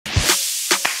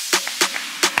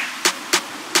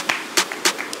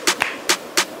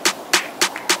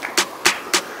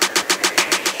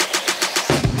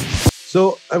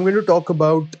So I'm going to talk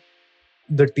about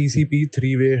the TCP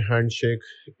three-way handshake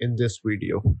in this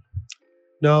video.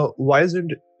 Now, why is it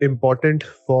important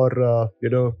for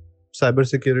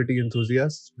cybersecurity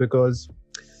enthusiasts? Because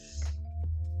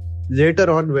later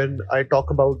on, when I talk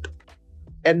about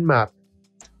Nmap,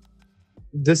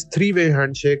 this three-way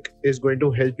handshake is going to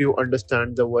help you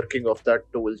understand the working of that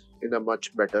tool in a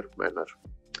much better manner.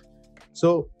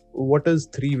 So, what is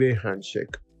three-way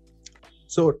handshake?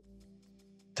 So,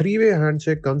 three-way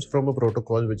handshake comes from a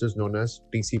protocol which is known as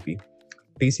TCP.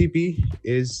 TCP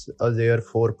is a layer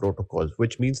 4 protocol,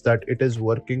 which means that it is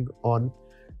working on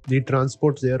the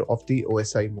transport layer of the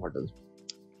OSI model.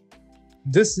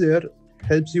 This layer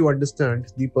helps you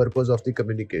understand the purpose of the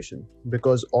communication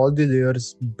because all the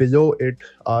layers below it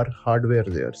are hardware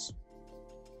layers.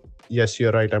 Yes,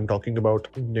 you're right. I'm talking about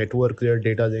network layer,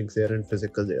 data links layer, and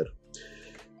physical layer,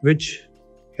 which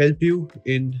help you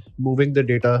in moving the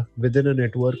data within a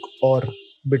network or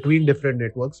between different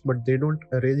networks, but they don't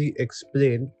really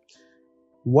explain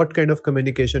what kind of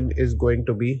communication is going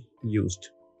to be used.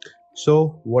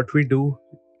 So what we do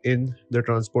in the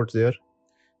transport layer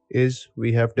is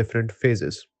we have different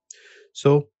phases.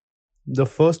 So the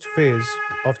first phase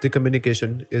of the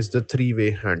communication is the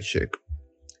three-way handshake.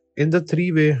 In the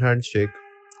three-way handshake,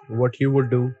 what you would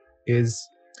do is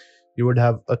you would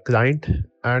have a client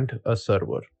and a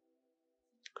server.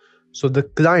 So the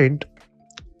client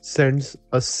sends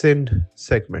a SYN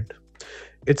segment.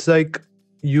 It's like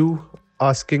you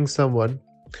asking someone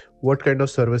what kind of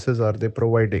services are they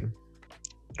providing,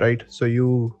 right? So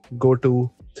you go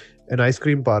to an ice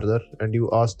cream parlor and you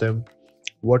ask them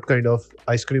what kind of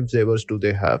ice cream flavors do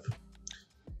they have.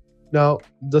 Now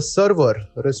the server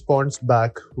responds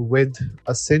back with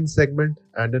a SYN segment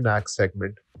and an ACK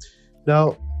segment.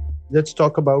 Now let's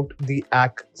talk about the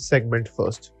ACK segment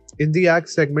first. In the ACK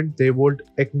segment, they would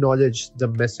acknowledge the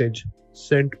message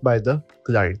sent by the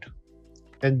client.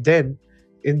 And then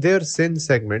in their SYN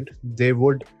segment, they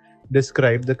would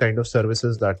describe the kind of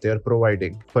services that they are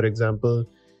providing. For example,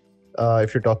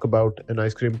 if you talk about an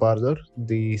ice cream parlor,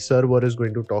 the server is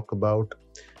going to talk about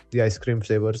the ice cream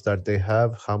flavors that they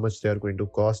have, how much they are going to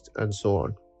cost, and so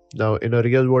on. Now, in a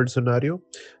real world scenario,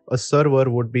 a server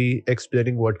would be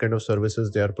explaining what kind of services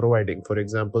they are providing. For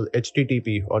example,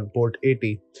 HTTP on port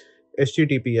 80,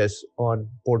 HTTPS on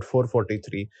port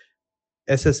 443,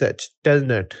 SSH,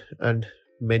 Telnet, and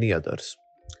many others.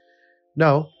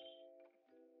 Now,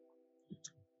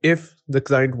 if the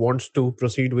client wants to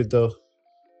proceed with the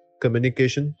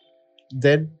communication,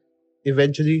 then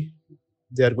eventually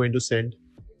they are going to send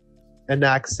an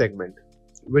ACK segment,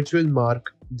 which will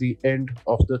mark the end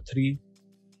of the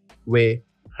three-way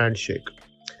handshake.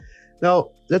 Now,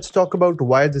 let's talk about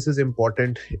why this is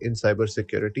important in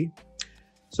cybersecurity.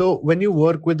 So when you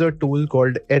work with a tool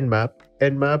called Nmap,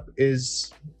 Nmap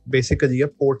is basically a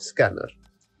port scanner.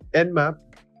 Nmap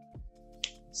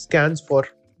scans for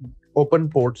open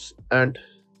ports and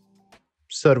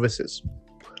services.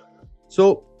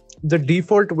 So the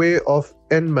default way of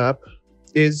Nmap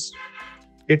is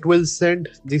it will send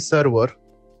the server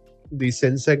the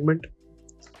SYN segment.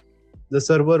 The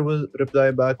server will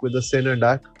reply back with a SYN and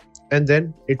ACK, and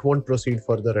then it won't proceed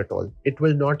further at all. It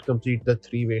will not complete the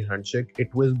three-way handshake.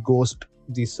 It will ghost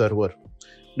the server.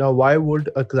 Now, why would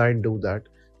a client do that?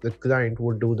 The client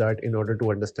would do that in order to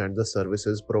understand the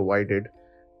services provided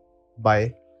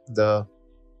by the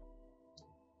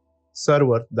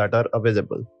server that are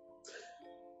available.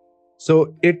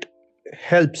 So it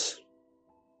helps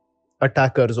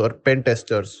attackers or pen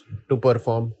testers to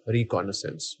perform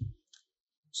reconnaissance.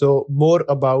 So more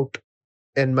about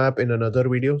Nmap in another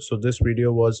video. So this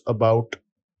video was about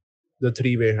the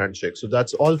three-way handshake. So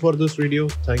that's all for this video.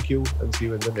 Thank you and see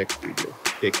you in the next video.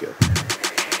 Take care.